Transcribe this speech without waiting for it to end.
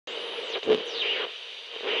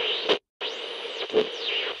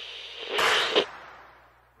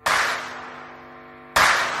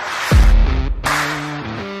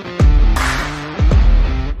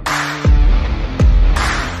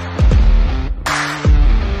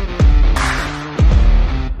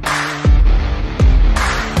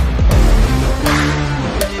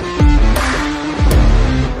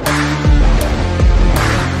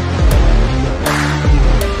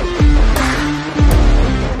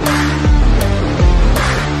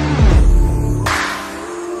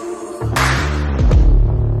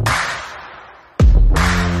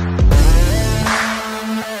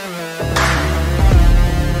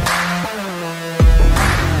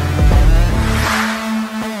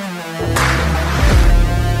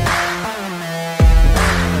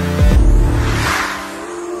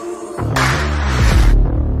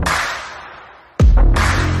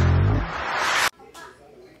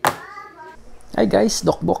guys,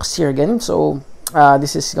 DocBox here again. So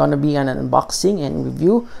this is gonna be an unboxing and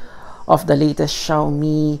review of the latest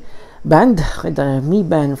Xiaomi band, the Mi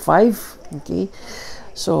Band 5. Okay,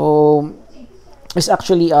 so it's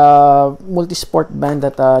actually a multi-sport band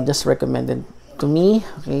that just recommended to me.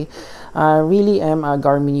 Okay, I really am a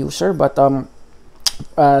Garmin user, but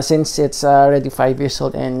since it's already 5 years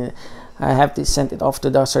old and I have to send it off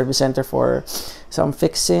to the service center for some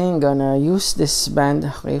fixing, gonna use this band,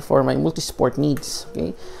 okay, for my multi-sport needs.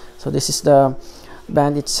 Okay, so this is the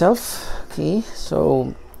band itself. Okay,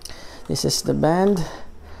 so this is the band.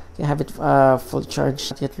 I have it full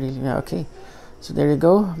charged, not yet really. Okay, so there you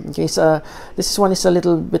go. Okay, so this one is a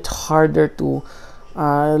little bit harder to,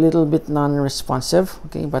 a little bit non-responsive.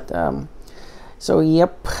 Okay, but so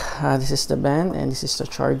yep, this is the band and this is the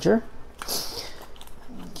charger.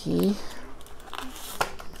 Okay,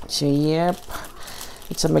 so yep,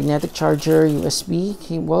 it's a magnetic charger, USB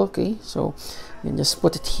cable. Okay, so you just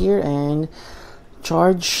put it here and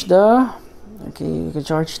charge the, okay, you can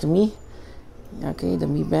charge the Mi, okay, the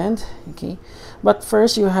Mi Band. Okay, but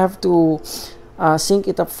first you have to sync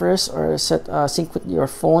it up first, or set sync with your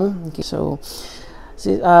phone. Okay, so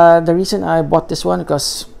see, the reason I bought this one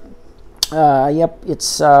because yep,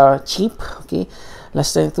 it's cheap. Okay,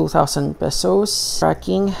 less than 2,000 pesos.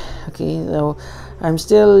 Tracking. Okay, so I'm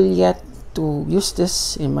still yet to use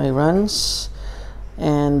this in my runs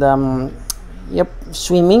and yep,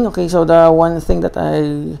 swimming. Okay, so the one thing that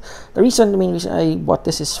the main reason I bought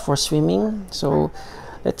this is for swimming. So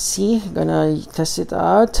let's see, gonna test it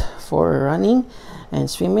out for running and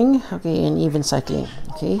swimming. Okay, and even cycling.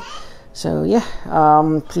 Okay, so yeah,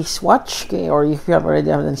 please watch. Okay, or if you have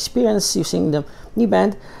already have an experience using the Mi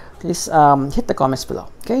Band, please hit the comments below.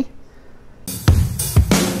 Okay.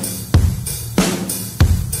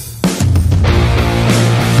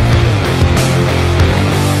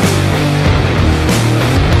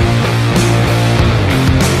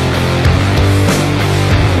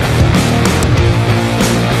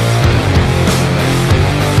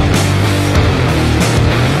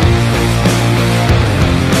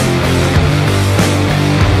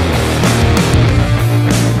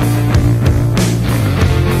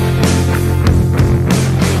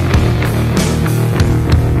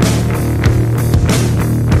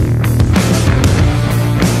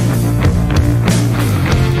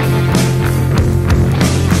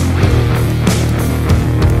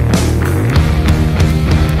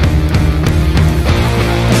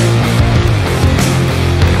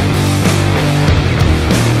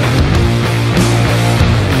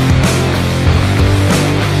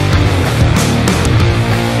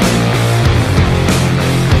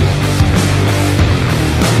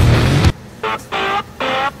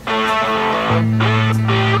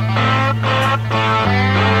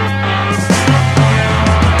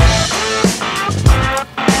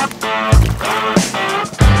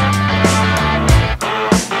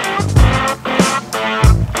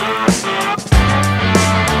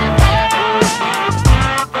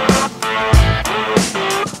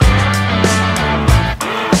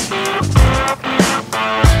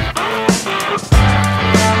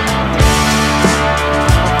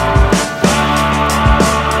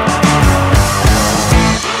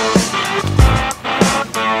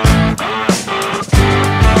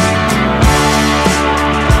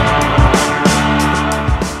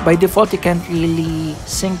 By default, you can't really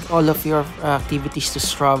sync all of your activities to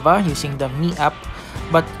Strava using the Mi app,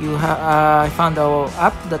 but you I found an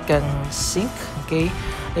app that can sync. Okay,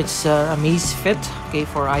 it's Amazfit. Okay,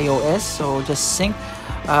 for iOS. So just sync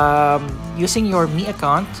using your Mi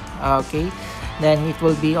account. Okay, then it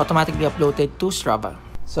will be automatically uploaded to Strava.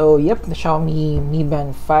 So yep, the Xiaomi Mi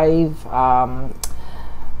Band 5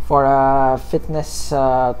 for a fitness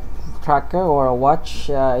tracker or a watch.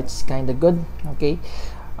 It's kind of good. Okay.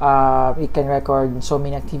 It can record so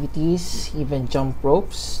many activities, even jump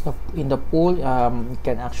ropes in the pool. You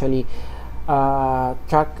can actually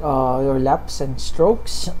track your laps and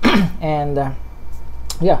strokes. And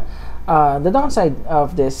yeah, the downside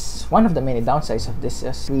of this, one of the many downsides of this,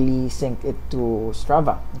 is really sync it to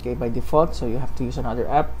Strava. Okay, by default, so you have to use another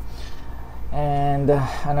app. And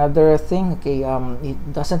another thing, okay,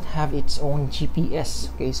 it doesn't have its own GPS.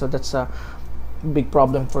 Okay, so that's a big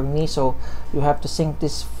problem for me. So you have to sync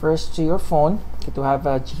this first to your phone, okay, to have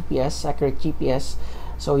a GPS, accurate GPS,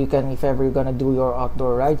 so you can, if ever you're gonna do your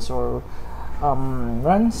outdoor rides or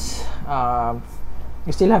runs,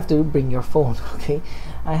 you still have to bring your phone. Okay,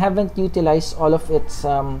 I haven't utilized all of its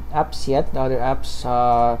apps yet, the other apps,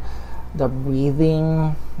 the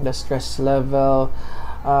breathing, the stress level,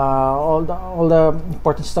 All the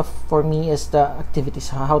important stuff for me is the activities,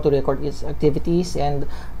 how to record its activities, and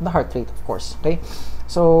the heart rate, of course. Okay,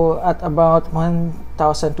 so at about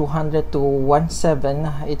 1200 to 17,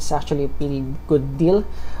 it's actually a pretty good deal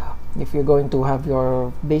if you're going to have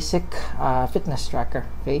your basic fitness tracker.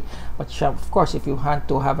 Okay, but of course, if you want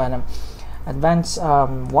to have an advanced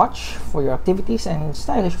watch for your activities and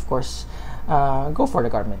stylish, of course, go for the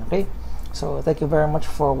Garmin. Okay, so thank you very much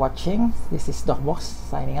for watching. This is Doc Box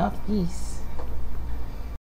signing out. Peace.